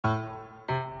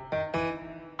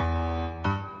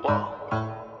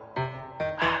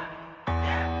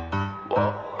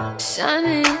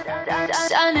shining,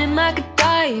 shining like a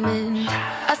diamond.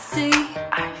 I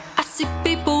see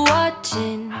people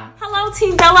watching. Hello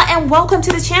Team Bella and welcome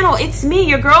to the channel. It's me,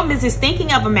 your girl, Mrs.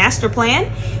 Thinking of a Master Plan,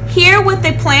 here with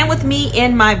a plan with me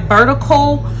in my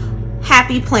vertical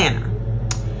happy planner.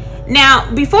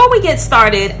 Now, before we get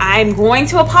started, I'm going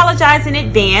to apologize in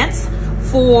advance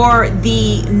for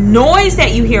the noise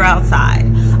that you hear outside.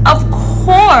 Of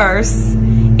course,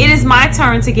 it is my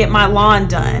turn to get my lawn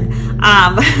done.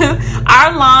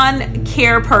 Our lawn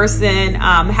care person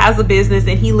has a business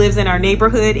and he lives in our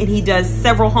neighborhood and he does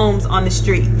several homes on the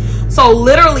street. So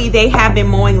literally they have been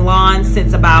mowing lawns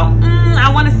since about,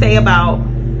 I want to say about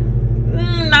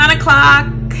 9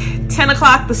 o'clock, 10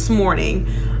 o'clock this morning.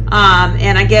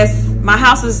 And I guess my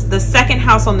house is the second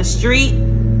house on the street.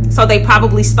 So they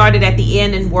probably started at the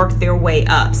end and worked their way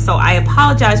up. So I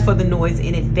apologize for the noise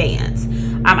in advance.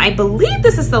 I believe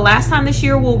this is the last time this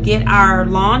year we'll get our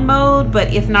lawn mowed,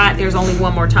 but if not, there's only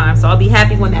one more time. So I'll be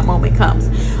happy when that moment comes.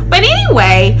 But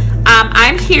anyway,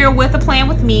 I'm here with a plan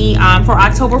with me for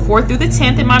October 4th through the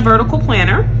 10th in my vertical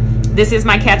planner. This is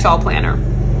my catch-all planner.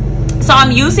 So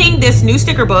I'm using this new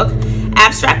sticker book,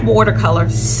 Abstract Watercolor.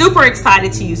 Super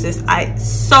excited to use this. I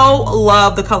so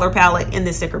love the color palette in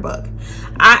this sticker book.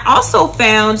 I also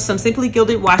found some Simply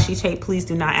Gilded washi tape. Please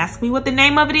do not ask me what the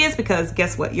name of it is because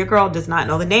guess what? Your girl does not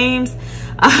know the names.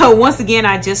 Once again,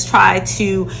 I just try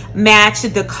to match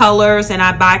the colors and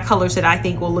I buy colors that I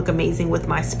think will look amazing with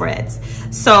my spreads.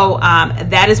 So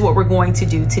that is what we're going to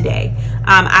do today.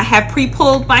 I have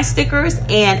pre-pulled my stickers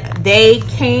and they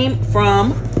came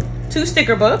from 2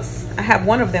 sticker books. I have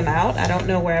one of them out. I don't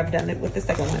know where I've done it with the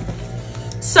second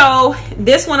one. So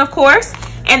this one, of course.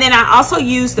 And then I also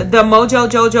used the Mojo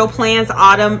Jojo Plans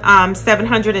Autumn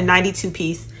 792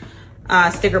 piece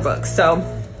sticker book. So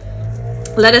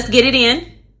let us get it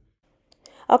in.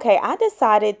 Okay, I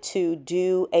decided to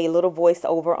do a little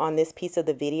voiceover on this piece of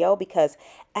the video because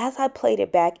as I played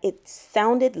it back, it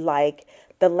sounded like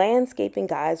the landscaping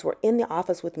guys were in the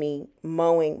office with me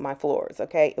mowing my floors,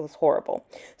 okay? It was horrible.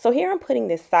 So here I'm putting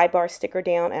this sidebar sticker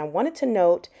down, and I wanted to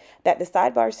note that the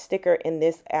sidebar sticker in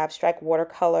this Abstract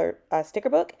Watercolor sticker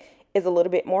book is a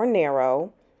little bit more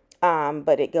narrow,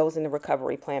 but it goes in the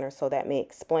recovery planner, so that may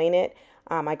explain it.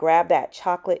 I grabbed that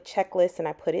chocolate checklist and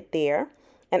I put it there,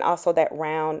 and also that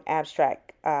round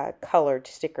abstract colored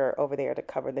sticker over there to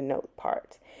cover the note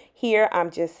part. Here I'm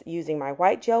just using my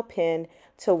white gel pen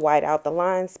to white out the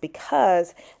lines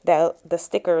because the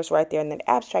stickers right there in the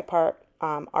abstract part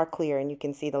are clear and you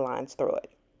can see the lines through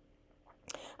it.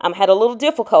 Had a little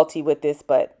difficulty with this,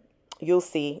 but you'll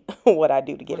see what I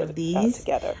do to get it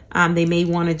together. They may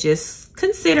want to just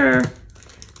consider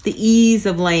the ease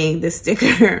of laying the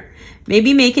sticker.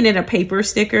 Maybe making it a paper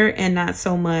sticker and not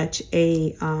so much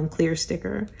a clear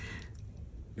sticker.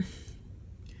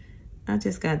 I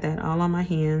just got that all on my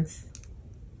hands.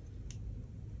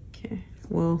 Okay,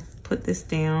 we'll put this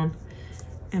down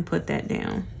and put that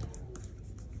down.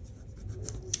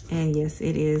 And yes,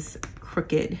 it is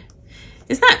crooked.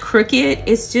 It's not crooked,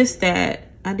 it's just that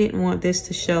I didn't want this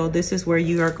to show. This is where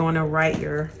you are going to write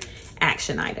your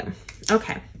action item.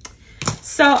 Okay,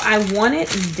 so I wanted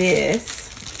this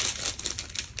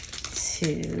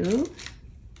to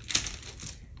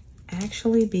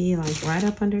actually be like right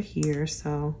up under here,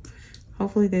 so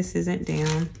hopefully this isn't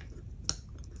down.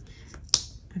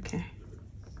 Okay,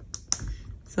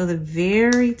 so the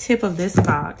very tip of this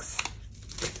box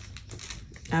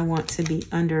I want to be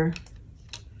under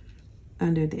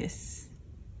this.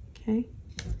 Okay,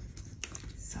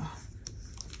 so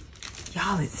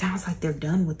y'all, it sounds like they're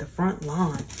done with the front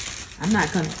lawn. I'm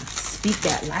not gonna speak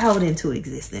that loud into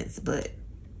existence, but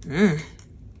that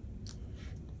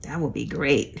would be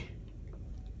great.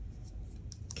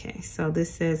 Okay, so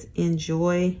this says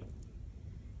enjoy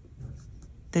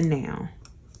the now.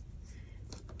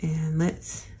 And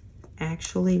let's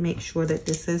actually make sure that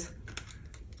this is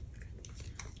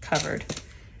covered.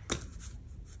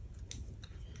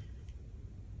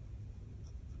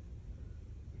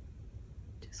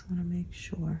 Just want to make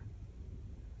sure.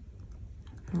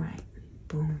 All right,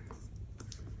 boom.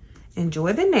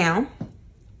 Enjoy the now.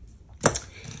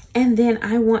 And then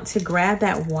I want to grab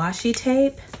that washi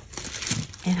tape.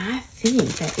 And I think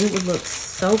that it would look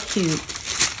so cute.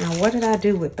 Now, what did I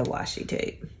do with the washi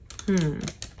tape?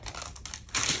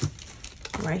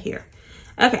 Right here.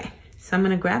 Okay, so I'm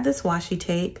going to grab this washi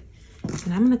tape.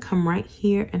 And I'm going to come right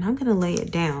here. And I'm going to lay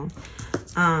it down.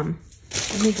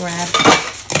 Let me grab...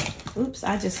 Oops,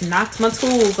 I just knocked my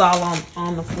tools all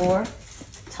on the floor.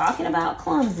 Talking about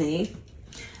clumsy.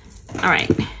 All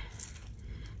right.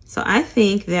 So I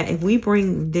think that if we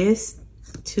bring this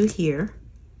to here,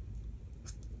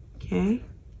 okay,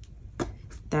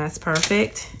 That's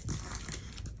perfect.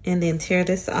 And then tear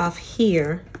this off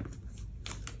here.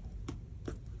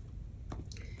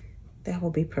 That will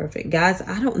be perfect. Guys,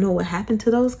 I don't know what happened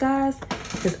to those guys,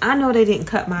 because I know they didn't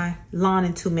cut my lawn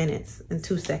in 2 minutes and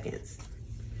 2 seconds.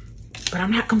 But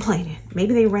I'm not complaining.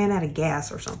 Maybe they ran out of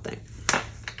gas or something.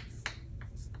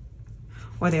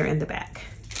 Or they're in the back.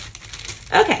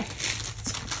 Okay.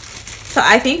 So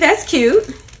I think that's cute.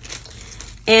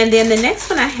 And then the next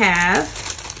one I have,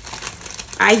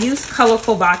 I use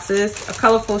colorful boxes,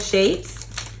 colorful shapes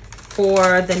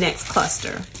for the next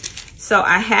cluster. So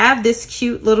I have this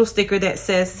cute little sticker that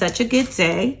says "Such a Good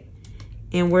Day,"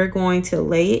 and we're going to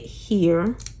lay it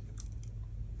here.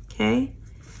 Okay.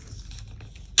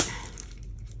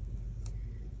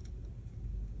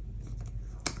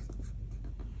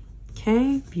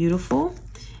 Okay, beautiful.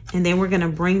 And then we're gonna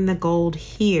bring the gold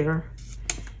here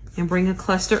and bring a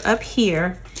cluster up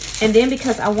here. And then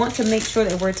because I want to make sure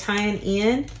that we're tying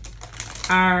in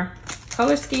our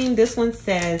color scheme, this one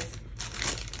says,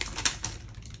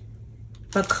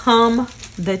 "Become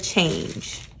the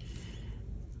change."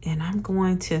 And I'm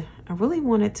going to, I really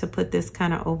wanted to put this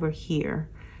kind of over here.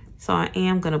 So I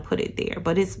am gonna put it there,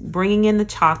 but it's bringing in the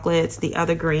chocolates, the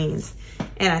other greens,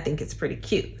 and I think it's pretty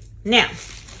cute. Now,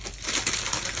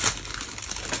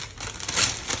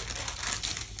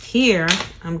 here,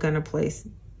 I'm gonna place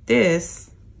this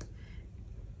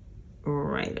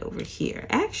right over here.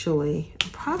 Actually, I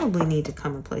probably need to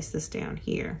come and place this down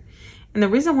here. And the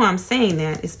reason why I'm saying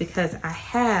that is because I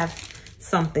have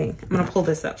something. I'm gonna pull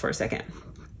this up for a second.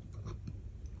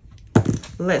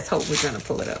 Let's hope we're gonna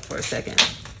pull it up for a second.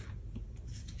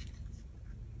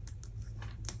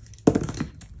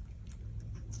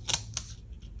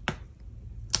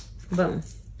 Boom.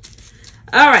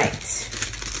 All right.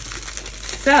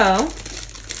 So,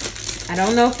 I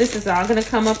don't know if this is all gonna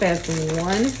come up as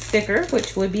one sticker,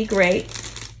 which would be great,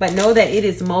 but know that it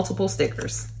is multiple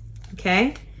stickers,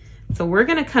 okay? So we're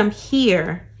gonna come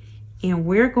here and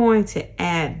we're going to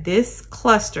add this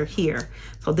cluster here.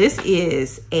 So this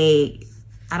is a,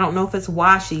 I don't know if it's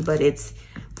washi, but it's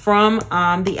from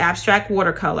the Abstract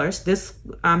Watercolors. This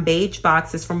beige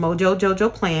box is from Mojo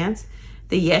Jojo Plans.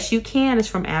 The Yes You Can is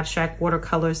from Abstract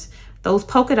Watercolors. Those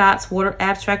polka dots,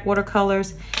 Abstract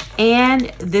Watercolors,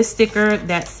 and this sticker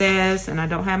that says, and I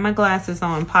don't have my glasses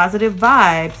on, Positive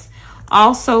Vibes,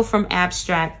 also from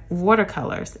Abstract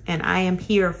Watercolors. And I am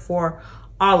here for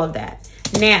all of that.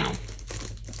 Now,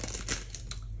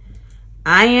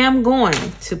 I am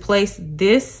going to place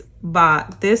this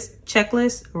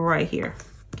checklist right here,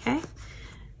 okay?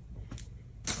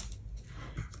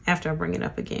 After I bring it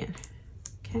up again,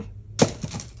 okay?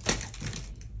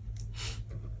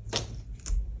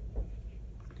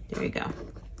 There you go.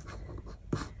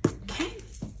 Okay.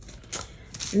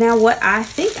 Now what I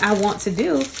think I want to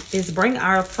do is bring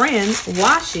our friend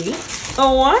washi,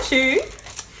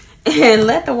 and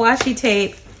let the washi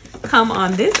tape come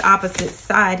on this opposite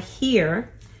side here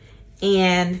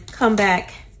and come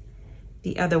back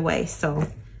the other way. So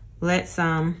let's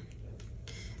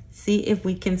see if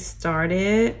we can start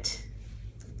it.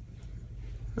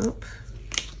 Oop.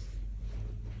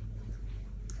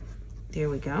 There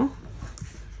we go.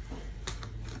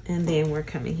 And then we're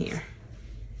coming here.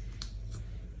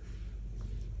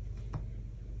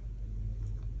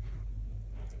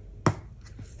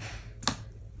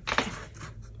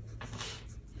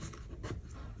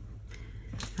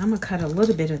 I'm gonna cut a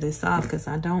little bit of this off because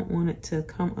I don't want it to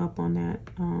come up on that,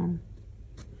 on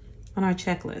our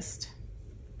checklist.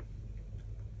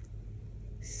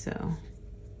 So,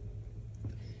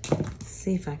 let's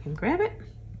see if I can grab it.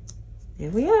 There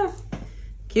we are.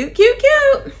 Cute, cute,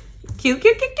 cute. Cute,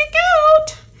 cute, cute, cute,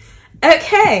 cute.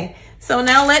 Okay, so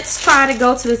now let's try to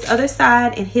go to this other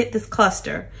side and hit this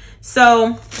cluster.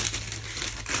 So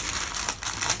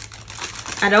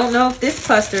I don't know if this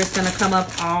cluster is gonna come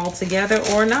up all together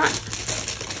or not.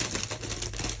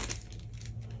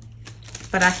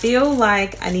 But I feel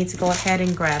like I need to go ahead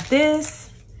and grab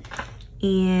this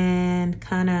and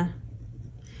kind of,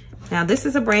 now this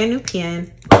is a brand new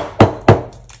pen.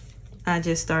 I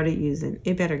just started using.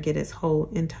 It better get its whole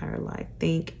entire life.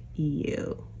 Thank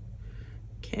you.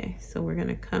 Okay, so we're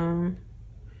gonna come,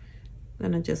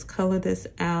 I'm gonna just color this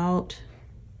out,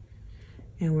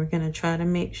 and we're gonna try to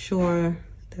make sure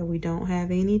that we don't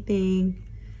have anything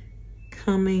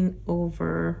coming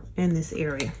over in this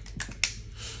area.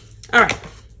 All right,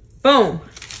 boom.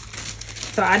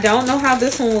 So I don't know how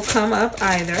this one will come up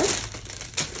either.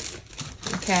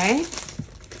 Okay,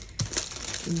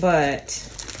 but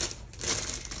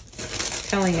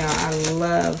telling y'all, I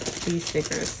love these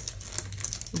stickers.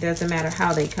 It doesn't matter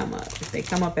how they come up. If they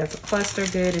come up as a cluster,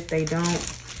 good. If they don't,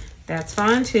 That's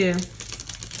fine too.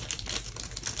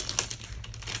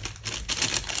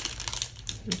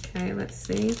 Okay, let's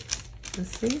see.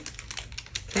 Let's see.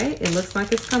 Okay, it looks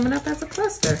like it's coming up as a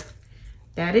cluster.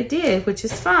 That it did, which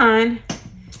is fine.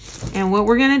 And what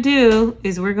we're gonna do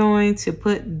is we're going to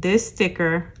put this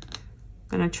sticker,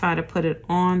 I'm gonna try to put it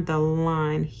on the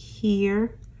line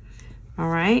here. All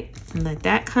right, and let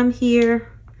that come here.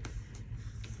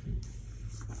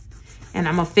 And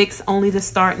I'm gonna fix only the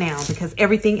start now because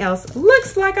everything else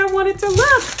looks like I want it to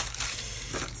look.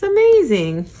 It's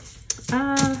amazing.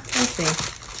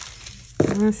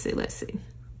 Let's see.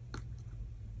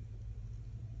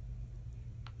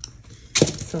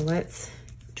 So let's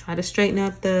try to straighten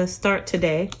out the start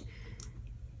today.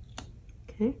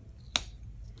 Okay.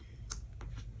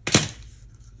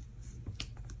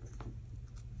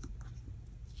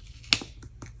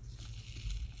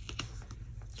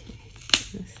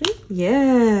 Let's see.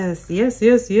 Yes, yes,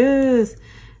 yes, yes.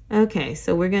 Okay,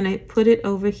 so we're gonna put it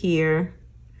over here,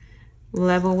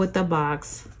 level with the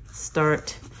box,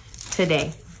 start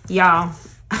today. Y'all,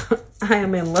 I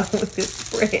am in love with this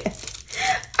spread.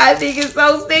 I think it's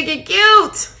so stinking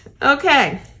cute.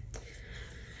 Okay,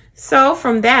 so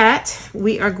from that,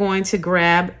 we are going to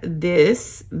grab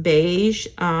this beige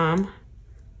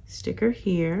sticker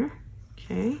here.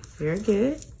 Okay, very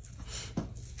good.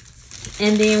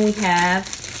 And then we have,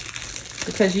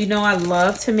 because you know I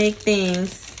love to make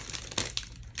things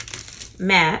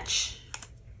match,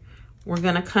 we're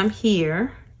gonna come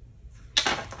here,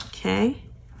 okay?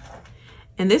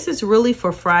 And this is really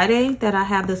for Friday that I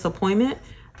have this appointment,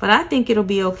 but I think it'll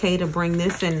be okay to bring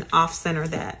this and off center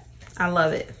that. I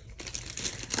love it.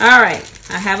 All right,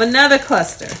 I have another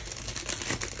cluster.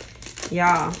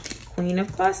 Y'all, queen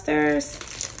of clusters.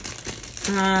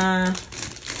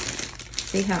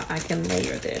 See how I can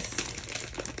layer this.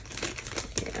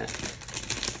 Yeah.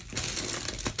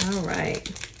 All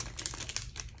right.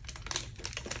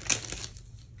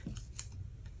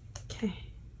 Okay.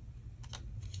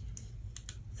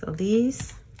 So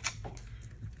these, I'm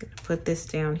gonna put this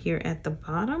down here at the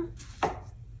bottom.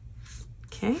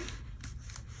 Okay.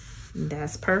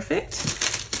 That's perfect.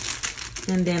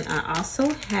 And then I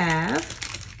also have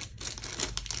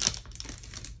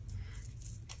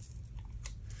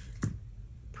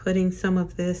putting some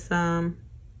of this, I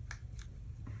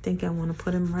think I want to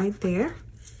put them right there.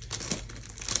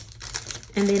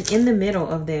 And then in the middle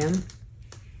of them,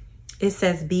 it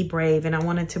says be brave, and I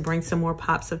wanted to bring some more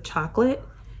pops of chocolate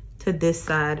to this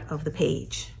side of the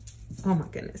page. Oh my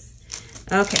goodness.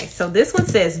 Okay, so this one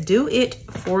says do it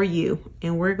for you,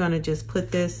 and we're gonna just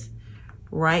put this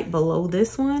right below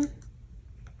this one.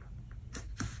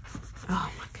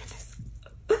 Oh my goodness.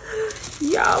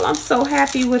 Y'all, I'm so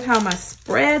happy with how my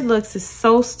spread looks. It's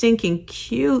so stinking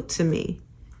cute to me.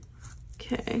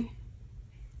 Okay.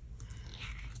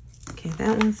 Okay,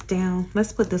 that one's down.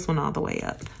 Let's put this one all the way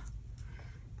up.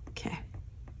 Okay.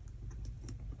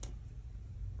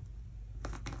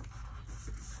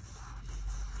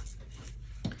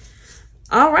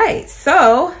 All right,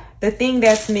 so the thing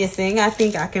that's missing, I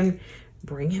think I can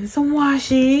bring in some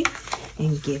washi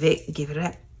and give it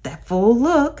that full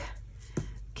look.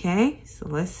 Okay, so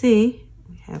let's see.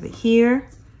 We have it here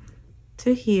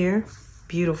to here.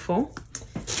 Beautiful.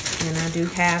 And I do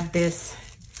have this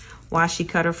washi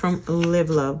cutter from Live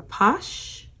Love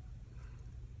Posh.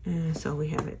 And so we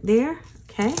have it there.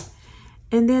 Okay.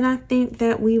 And then I think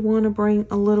that we want to bring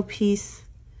a little piece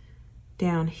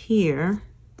down here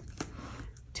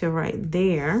to right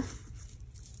there.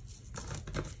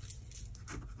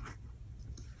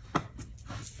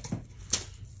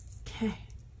 Okay.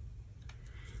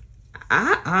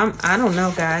 I don't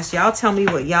know, guys. Y'all tell me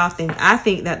what y'all think. I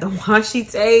think that the washi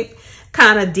tape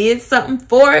kind of did something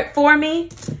for me.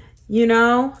 You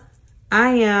know,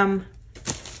 I'm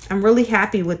really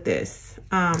happy with this.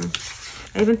 I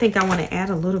even think I want to add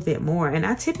a little bit more. And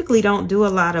I typically don't do a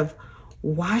lot of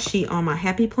washi on my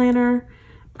Happy Planner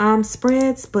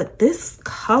spreads, but this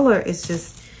color is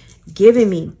just giving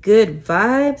me good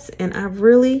vibes, and I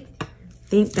really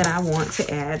think that I want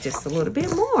to add just a little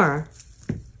bit more.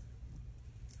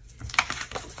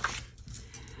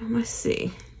 Let's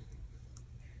see.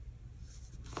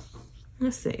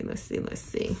 Let's see.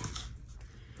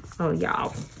 Oh,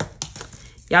 y'all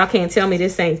can't tell me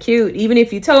this ain't cute. Even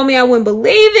if you told me, I wouldn't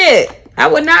believe it. I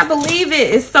would not believe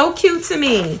it. It's so cute to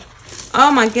me.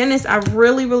 Oh my goodness, I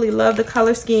really, really love the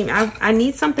color scheme. I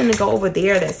need something to go over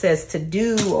there that says to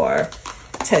do or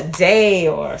today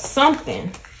or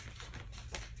something.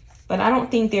 But I don't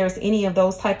think there's any of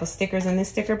those type of stickers in this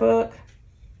sticker book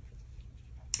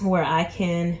where I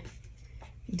can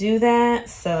do that.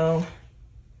 So,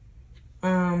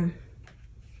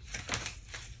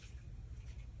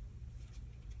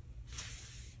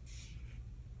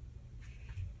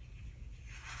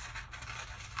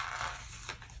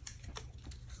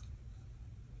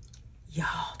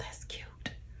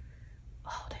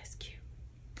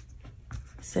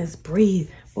 says breathe.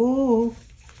 Ooh.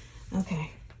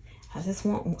 Okay. I just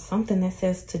want something that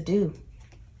says to do.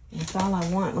 That's all I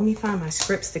want. Let me find my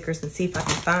script stickers and see if I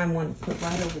can find one to put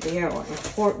right over there, or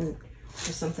important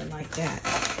or something like that.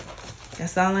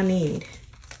 That's all I need.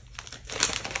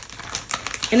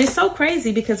 And it's so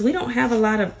crazy because we don't have a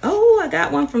lot of, oh, I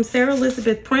got one from Sarah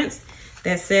Elizabeth Prince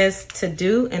that says to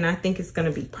do, and I think it's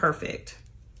going to be perfect.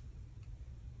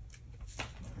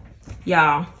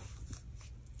 Y'all,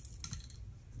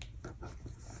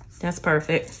 that's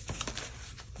perfect.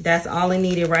 That's all I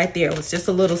needed right there. It was just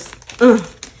a little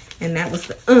and that was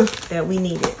the that we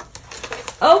needed.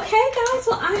 Okay, guys,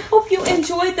 well, I hope you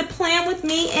enjoyed the plan with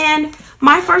me and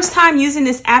my first time using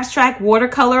this abstract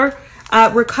watercolor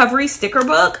recovery sticker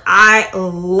book. I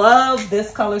love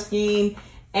this color scheme,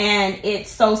 and it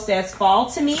so says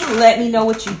fall to me. Let me know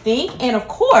what you think, and of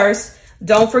course,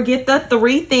 don't forget the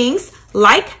 3 things: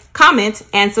 like, comment,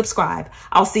 and subscribe.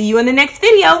 I'll see you in the next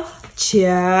video.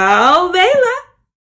 Ciao, Bella.